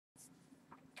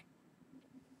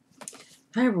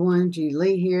Hi everyone, Judy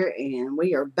Lee here, and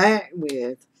we are back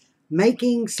with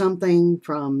making something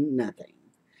from nothing.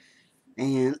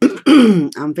 And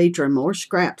I'm featuring more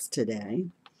scraps today.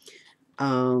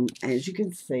 As you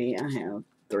can see, I have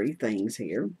three things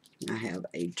here. I have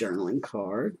a journaling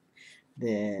card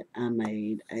that I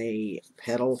made a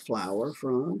petal flower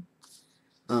from.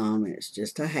 It's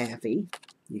just a halfie.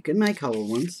 You can make whole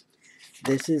ones.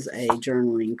 This is a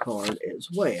journaling card as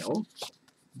well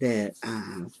that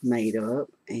I made up,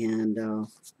 and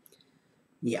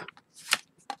yeah.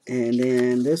 And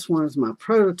then this one's my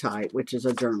prototype, which is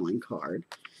a journaling card.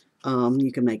 You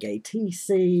can make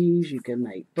ATCs, you can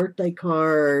make birthday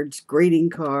cards, greeting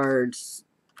cards,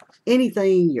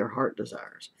 anything your heart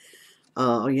desires.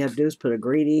 All you have to do is put a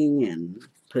greeting and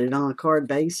put it on a card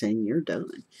base, and you're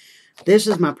done. This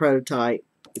is my prototype,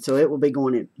 so it will be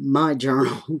going in my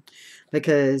journal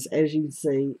because, as you can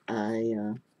see,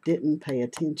 I didn't pay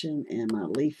attention and my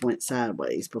leaf went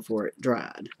sideways before it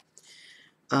dried.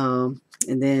 And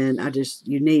then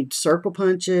you need circle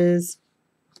punches,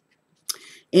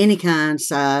 any kind,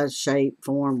 size, shape,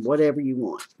 form, whatever you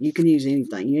want. You can use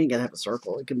anything. You ain't got to have a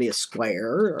circle. It can be a square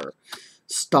or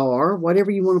star, whatever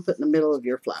you want to put in the middle of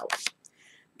your flower.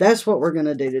 That's what we're going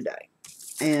to do today.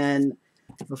 And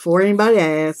before anybody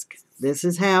asks, this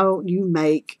is how you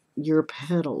make your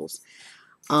petals.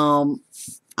 Um,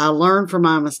 I learned from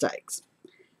my mistakes.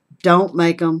 Don't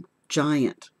make them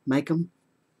giant. Make them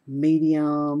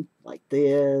medium, like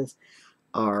this,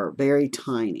 or very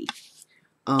tiny.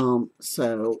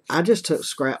 So I just took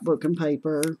scrapbook and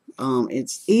paper.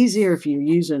 It's easier if you're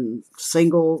using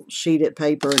single sheeted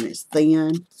paper and it's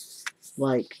thin,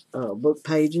 like book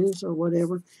pages or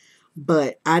whatever.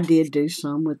 But I did do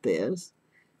some with this,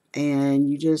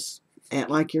 and you just act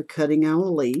like you're cutting out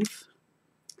a leaf.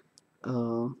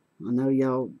 I know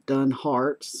y'all done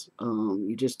hearts.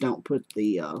 You just don't put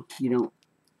you don't,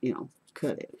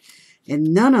 cut it.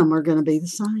 And none of them are going to be the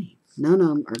same. None of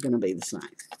them are going to be the same.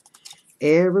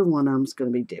 Every one of them is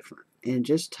going to be different. And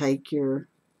just take your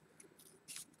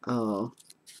uh,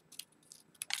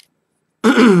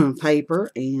 paper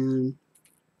and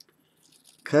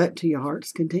cut to your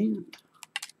heart's content.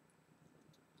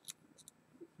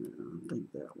 I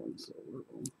think that one's a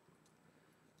little.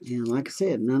 And like I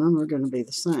said, none of them are going to be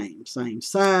the same. Same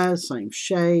size, same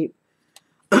shape,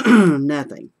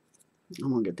 nothing.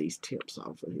 I'm going to get these tips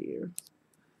off of here.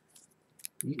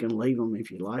 You can leave them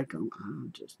if you like them. I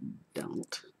just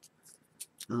don't.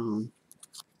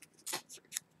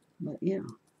 But yeah,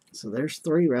 so there's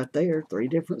three right there, three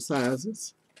different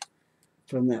sizes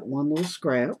from that one little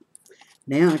scrap.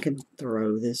 Now I can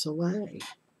throw this away.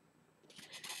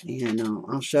 And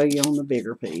I'll show you on the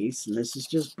bigger piece. And this is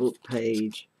just book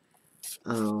page.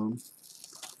 Um,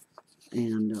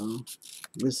 and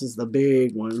this is the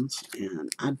big ones.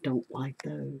 And I don't like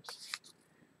those.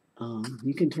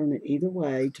 You can turn it either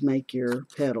way to make your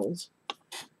petals.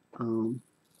 I'm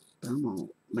going to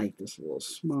make this a little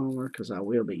smaller because I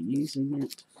will be using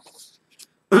it.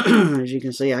 As you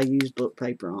can see, I used book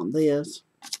paper on this.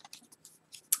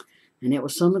 And it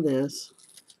was some of this.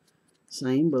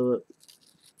 Same book.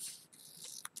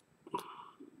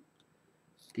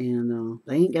 And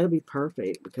they ain't got to be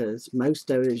perfect because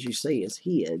most of it, as you see, is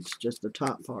hid. It's just the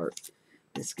top part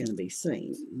that's going to be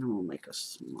seen. And I'm going to make a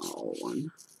small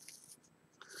one.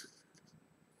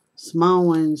 Small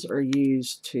ones are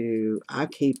used to, I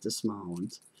keep the small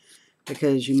ones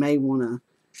because you may want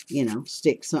to,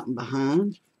 stick something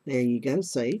behind. There you go,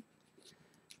 see.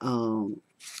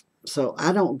 So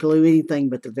I don't glue anything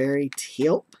but the very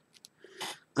tip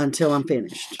until I'm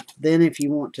finished. Then if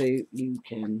you want to, you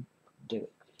can do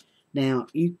it. Now,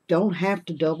 you don't have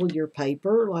to double your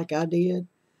paper like I did.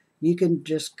 You can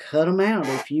just cut them out.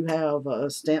 If you have a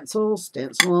stencil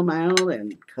them out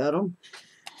and cut them.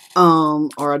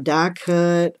 Or a die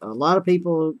cut. A lot of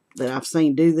people that I've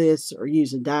seen do this are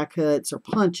using die cuts or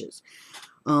punches.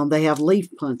 They have leaf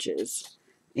punches,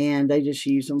 and they just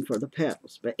use them for the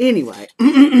petals. But anyway,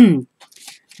 let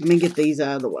me get these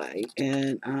out of the way,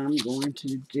 and I'm going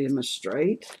to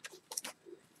demonstrate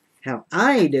how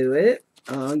I do it.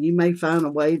 You may find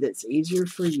a way that's easier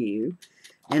for you.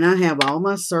 And I have all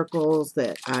my circles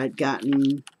that I'd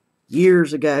gotten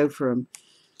years ago from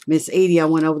Miss Edie. I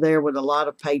went over there with a lot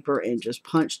of paper and just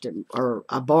punched it, or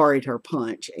I borrowed her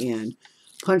punch and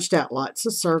punched out lots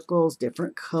of circles,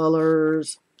 different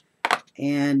colors.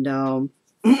 And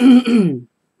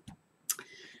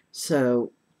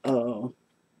so, uh-oh,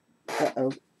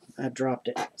 I dropped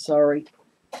it. Sorry.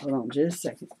 Hold on just a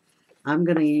second. I'm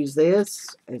going to use this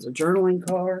as a journaling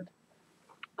card.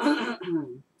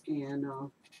 And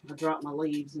I dropped my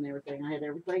leaves and everything. I had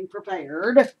everything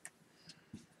prepared.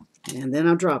 And then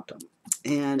I dropped them.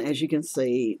 And as you can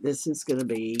see, this is going to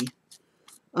be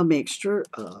a mixture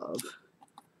of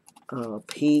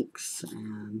pinks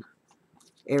and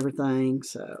everything.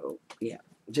 So, yeah,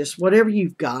 just whatever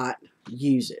you've got,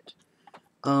 use it.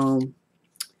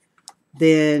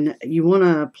 Then you want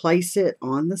to place it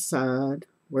on the side,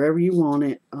 wherever you want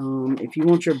it. If you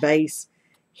want your base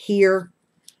here,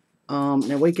 now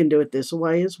we can do it this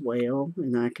way as well,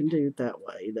 and I can do it that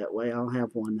way. That way I'll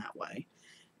have one that way.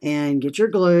 And get your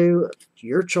glue,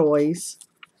 your choice.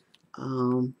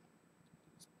 I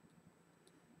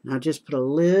just put a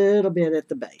little bit at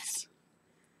the base.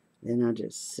 Then I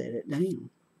just set it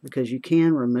down, because you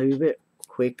can remove it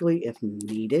quickly if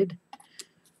needed.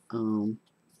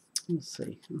 Let's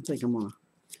see. I think I'm gonna. All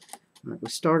right, we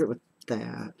started with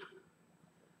that,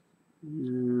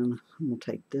 and I'm gonna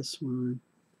take this one.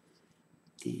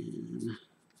 And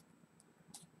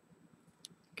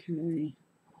okay.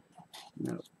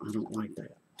 No, I don't like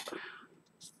that.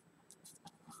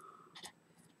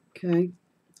 Okay.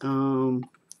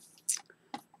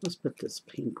 Let's put this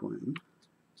pink one.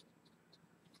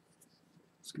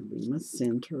 It's going to be my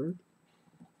center.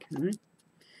 Okay.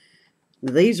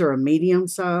 Now these are a medium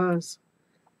size,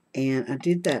 and I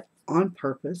did that on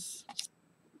purpose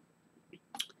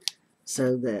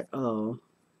so that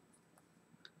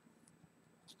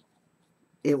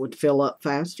it would fill up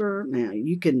faster. Now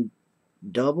you can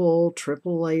double,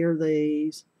 triple layer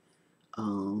these.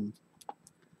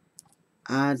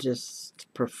 I just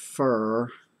prefer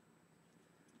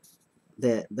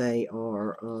that they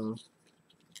are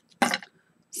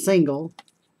single.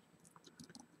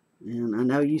 And I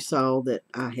know you saw that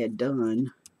I had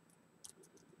done.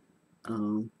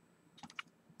 Uh-oh.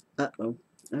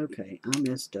 Okay, I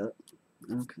messed up.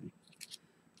 Okay.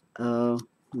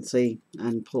 Let's see. I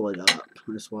can pull it up.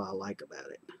 That's what I like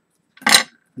about it.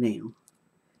 Now,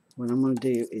 what I'm going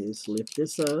to do is lift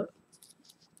this up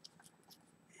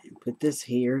and put this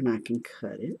here, and I can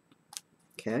cut it.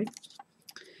 Okay.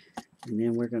 And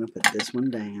then we're going to put this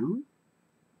one down.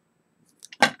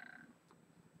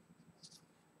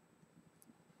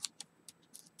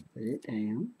 Put it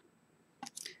down.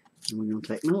 And we're going to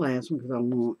take my last one, because I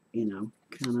want, you know,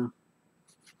 kind of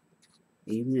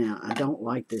even out. I don't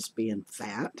like this being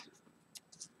fat.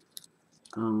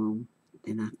 And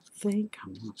I think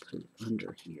I'm going to put it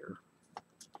under here.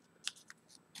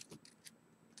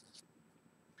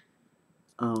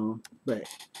 But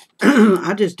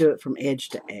I just do it from edge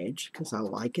to edge because I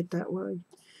like it that way.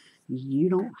 You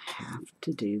don't have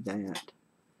to do that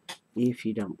if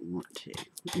you don't want to.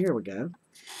 Here we go.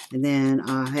 And then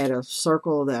I had a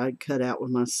circle that I cut out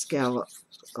with my scallop,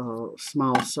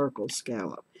 small circle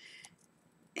scallop.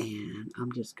 And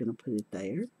I'm just going to put it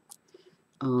there.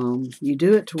 You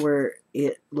do it to where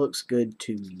it looks good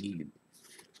to you.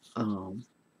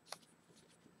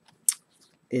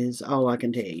 Is all I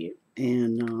can tell you.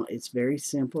 And it's very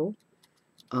simple.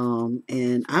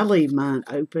 And I leave mine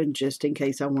open just in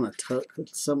case I want to tuck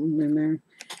something in there.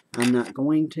 I'm not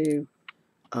going to.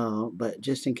 But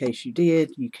just in case you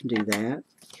did, you can do that.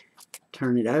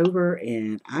 Turn it over,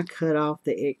 and I cut off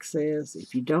the excess.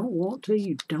 If you don't want to,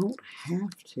 you don't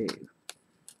have to.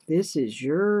 This is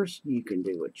yours. You can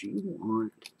do what you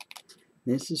want.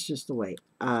 This is just the way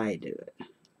I do it.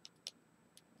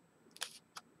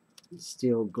 It's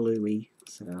still gluey,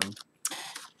 so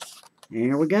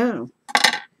there we go.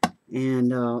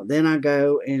 And then I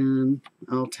go and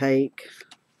I'll take,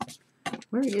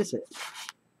 where is it?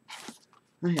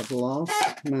 I have lost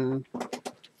my,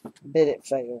 I bet it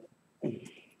failed.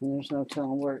 There's no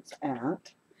telling where it's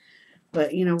at.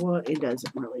 But you know what? It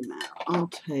doesn't really matter. I'll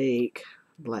take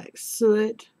black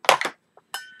soot,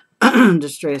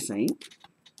 distress ink,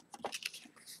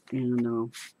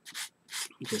 and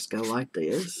just go like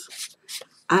this.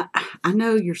 I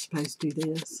know you're supposed to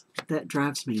do this. That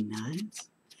drives me nuts.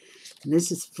 And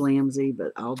this is flimsy,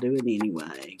 but I'll do it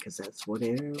anyway because that's what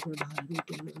everybody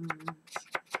does.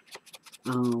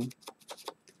 And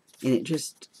it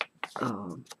just,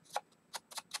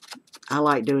 I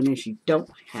like doing this. You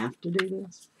don't have to do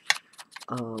this,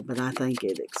 but I think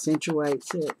it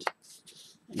accentuates it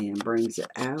and brings it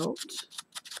out.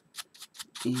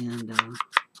 And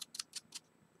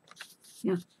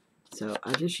yeah, so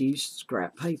I just used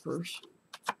scrap papers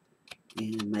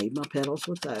and made my petals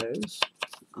with those.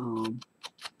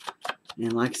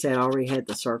 And like I said, I already had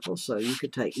the circles, so you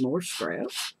could take more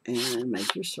scrap and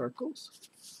make your circles.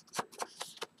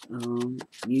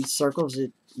 Use circles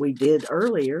that we did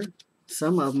earlier.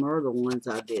 Some of them are the ones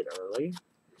I did earlier.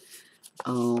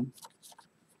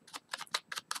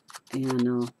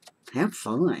 And have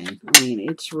fun. I mean,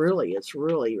 it's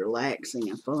really relaxing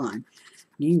and fun.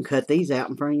 You can cut these out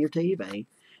in front of your TV.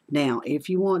 Now, if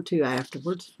you want to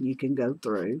afterwards, you can go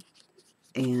through.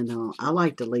 And I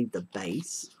like to leave the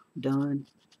base done,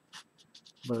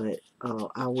 but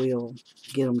I will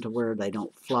get them to where they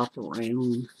don't flop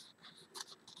around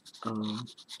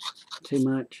too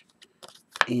much,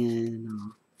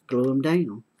 and glue them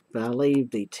down. But I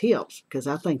leave the tips because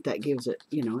I think that gives it,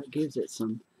 it gives it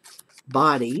some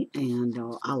body, and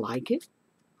I like it.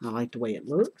 I like the way it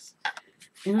looks,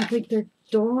 and I think they're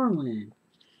darling.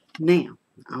 Now,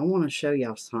 I want to show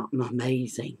y'all something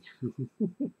amazing.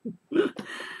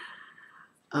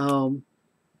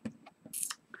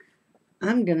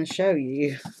 I'm going to show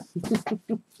you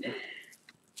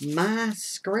my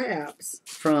scraps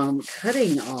from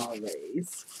cutting all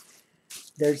these.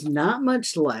 There's not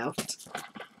much left,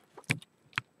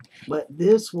 but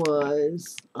this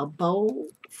was a bowl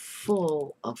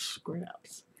full of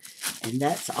scraps. And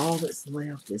that's all that's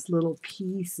left is little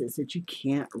pieces that you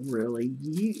can't really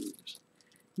use.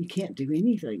 You can't do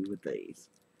anything with these.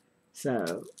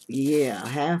 So, yeah,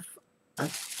 half a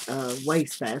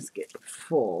wastebasket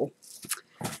full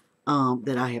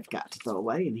that I have got to throw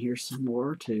away. And here's some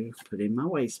more to put in my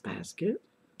wastebasket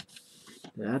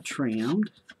that I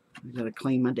trimmed. I got to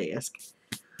clean my desk.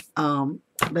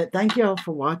 But thank you all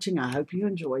for watching. I hope you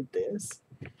enjoyed this.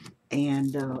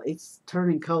 And it's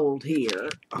turning cold here.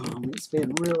 It's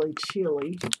been really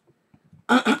chilly.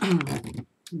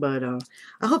 But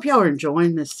I hope y'all are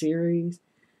enjoying this series.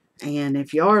 And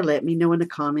if you are, let me know in the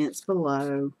comments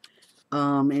below.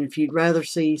 And if you'd rather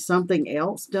see something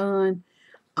else done,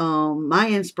 my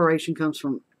inspiration comes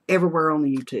from everywhere on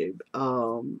the YouTube.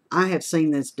 I have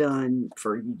seen this done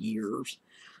for years.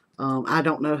 I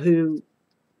don't know who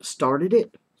started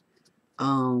it.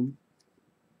 But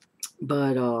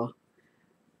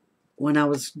when I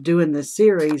was doing this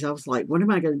series, I was like, what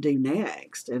am I going to do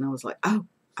next? And I was like, oh,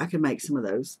 I can make some of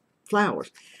those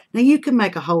flowers. Now, you can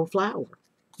make a whole flower.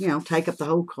 Take up the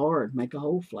whole card, make a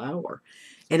whole flower.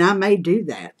 And I may do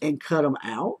that and cut them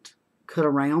out, cut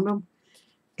around them.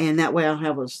 And that way I'll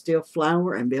have a still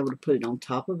flower and be able to put it on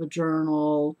top of a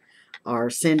journal or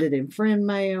send it in friend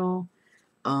mail,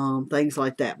 things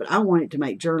like that. But I want it to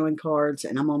make journaling cards,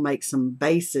 and I'm going to make some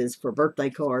bases for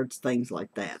birthday cards, things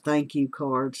like that. Thank you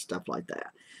cards, stuff like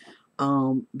that.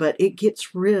 But it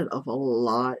gets rid of a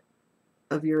lot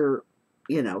of your,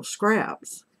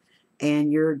 scraps.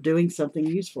 And you're doing something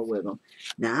useful with them.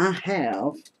 Now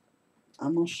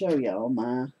I'm going to show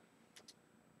y'all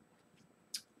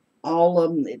all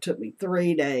of them. It took me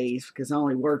 3 days because I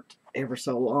only worked ever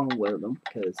so long with them.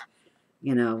 Because,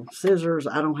 scissors,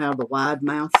 I don't have the wide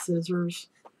mouth scissors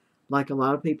like a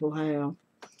lot of people have.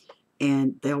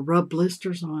 And they'll rub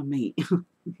blisters on me.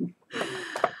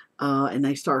 And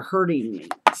they start hurting me.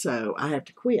 So I have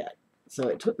to quit. So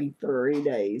it took me 3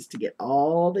 days to get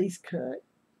all these cut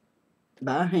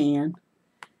by hand,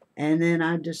 and then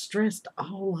I distressed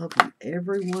all of them.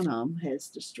 Every one of them has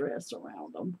distress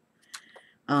around them,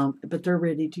 but they're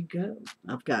ready to go.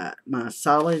 I've got my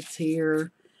solids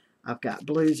here. I've got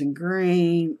blues and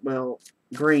greens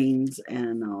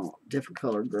and different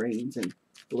colored greens and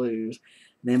blues,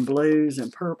 then blues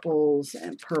and purples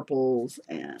and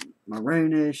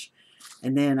maroonish,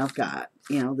 and then I've got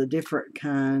the different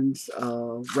kinds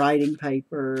of writing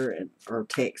paper or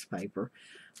text paper.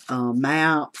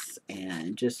 Maps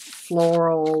and just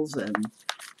florals and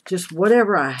just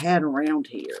whatever I had around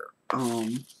here.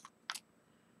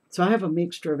 So I have a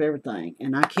mixture of everything,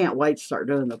 and I can't wait to start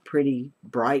doing the pretty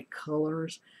bright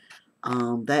colors.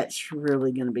 That's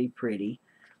really going to be pretty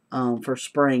for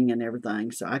spring and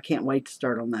everything. So I can't wait to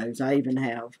start on those. I even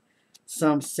have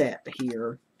some set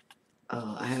here.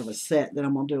 I have a set that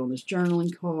I'm going to do on this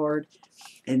journaling card,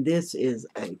 and this is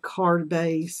a card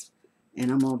base,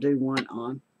 and I'm going to do one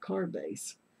on card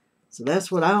base. So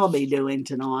that's what I'll be doing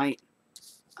tonight.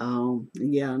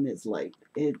 Yeah, and it's late.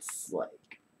 It's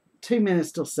like 2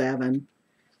 minutes till 7,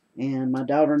 and my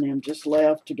daughter and them just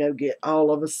left to go get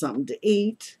all of us something to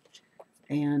eat,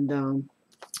 and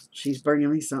she's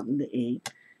bringing me something to eat,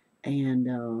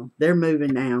 and they're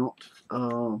moving out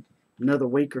another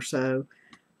week or so.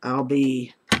 I'll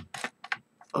be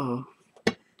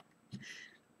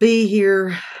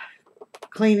here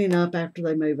cleaning up after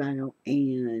they move out,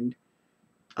 and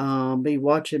be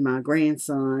watching my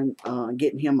grandson,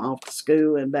 getting him off to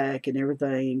school and back and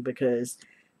everything, because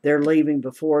they're leaving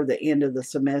before the end of the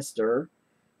semester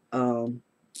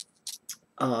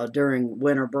during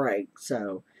winter break.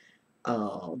 So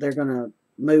they're going to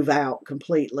move out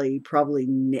completely. Probably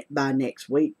by next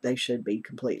week they should be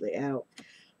completely out.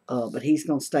 But he's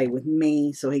going to stay with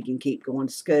me so he can keep going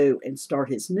to school and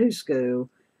start his new school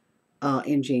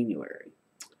in January.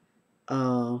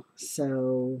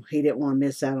 So he didn't want to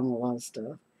miss out on a lot of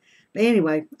stuff. But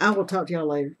anyway, I will talk to y'all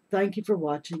later. Thank you for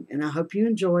watching, and I hope you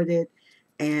enjoyed it.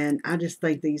 And I just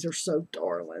think these are so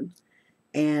darling.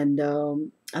 And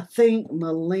I think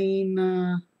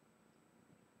Melina,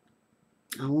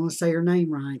 I want to say her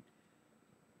name right,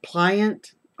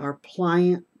 Plant, I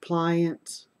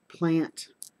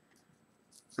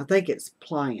think it's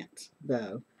Plant,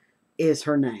 though, is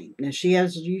her name. Now, she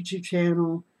has a YouTube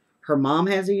channel. Her mom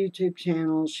has a YouTube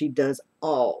channel. She does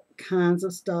all kinds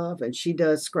of stuff, and she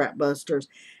does scrap busters.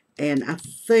 And I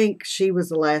think she was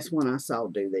the last one I saw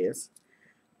do this.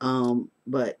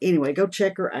 But anyway, go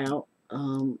check her out.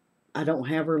 I don't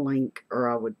have her link, or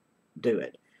I would do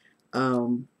it.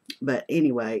 But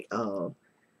anyway,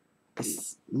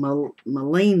 it's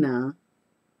Melina,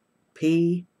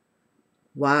 Plant,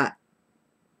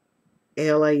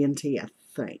 I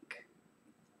think.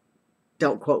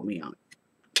 Don't quote me on it.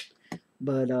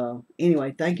 But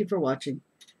anyway, thank you for watching.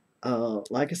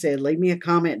 Like I said, leave me a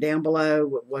comment down below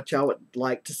what y'all would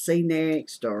like to see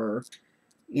next, or,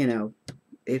 you know,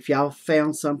 if y'all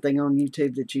found something on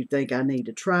YouTube that you think I need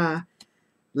to try,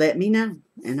 let me know,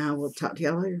 and I will talk to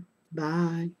y'all later.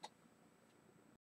 Bye.